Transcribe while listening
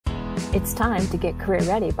It's time to get career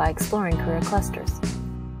ready by exploring career clusters.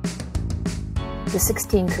 The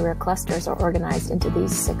 16 career clusters are organized into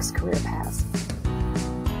these 6 career paths.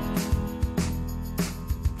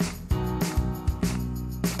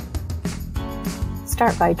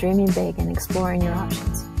 Start by dreaming big and exploring your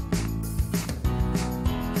options.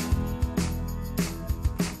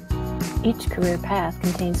 Each career path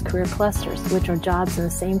contains career clusters, which are jobs in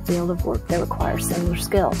the same field of work that require similar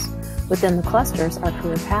skills. Within the clusters are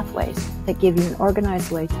career pathways that give you an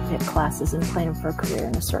organized way to pick classes and plan for a career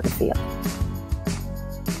in a certain field.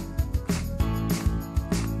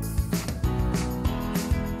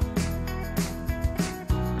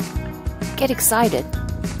 Get excited!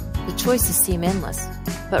 The choices seem endless,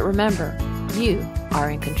 but remember, you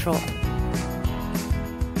are in control.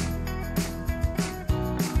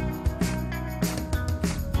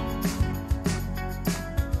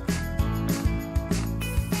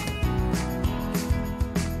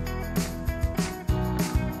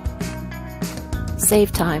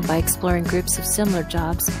 Save time by exploring groups of similar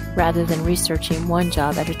jobs rather than researching one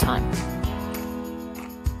job at a time.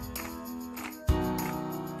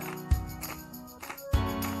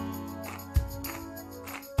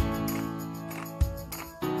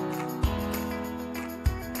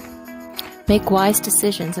 Make wise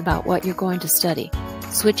decisions about what you're going to study.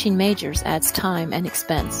 Switching majors adds time and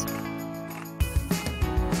expense.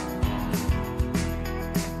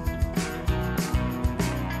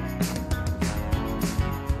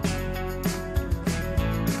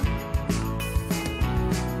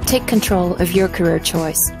 Take control of your career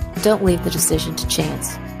choice. Don't leave the decision to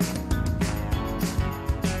chance.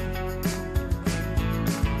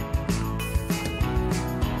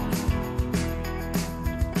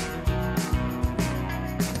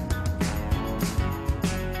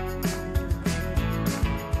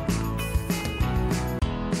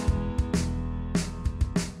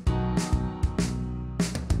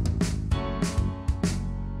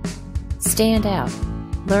 Stand out.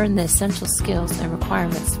 Learn the essential skills and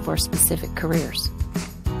requirements for specific careers.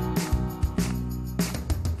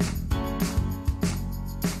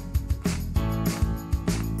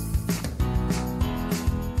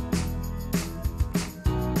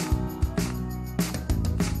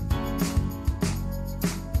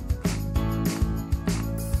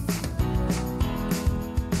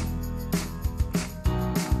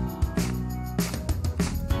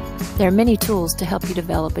 There are many tools to help you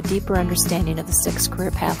develop a deeper understanding of the 6 career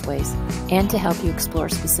pathways and to help you explore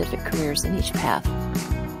specific careers in each path.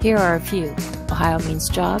 Here are a few: Ohio Means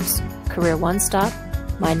Jobs, Career One Stop,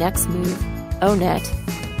 My Next Move, ONET,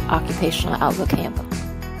 Occupational Outlook Handbook.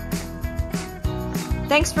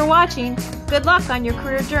 Thanks for watching. Good luck on your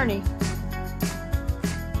career journey.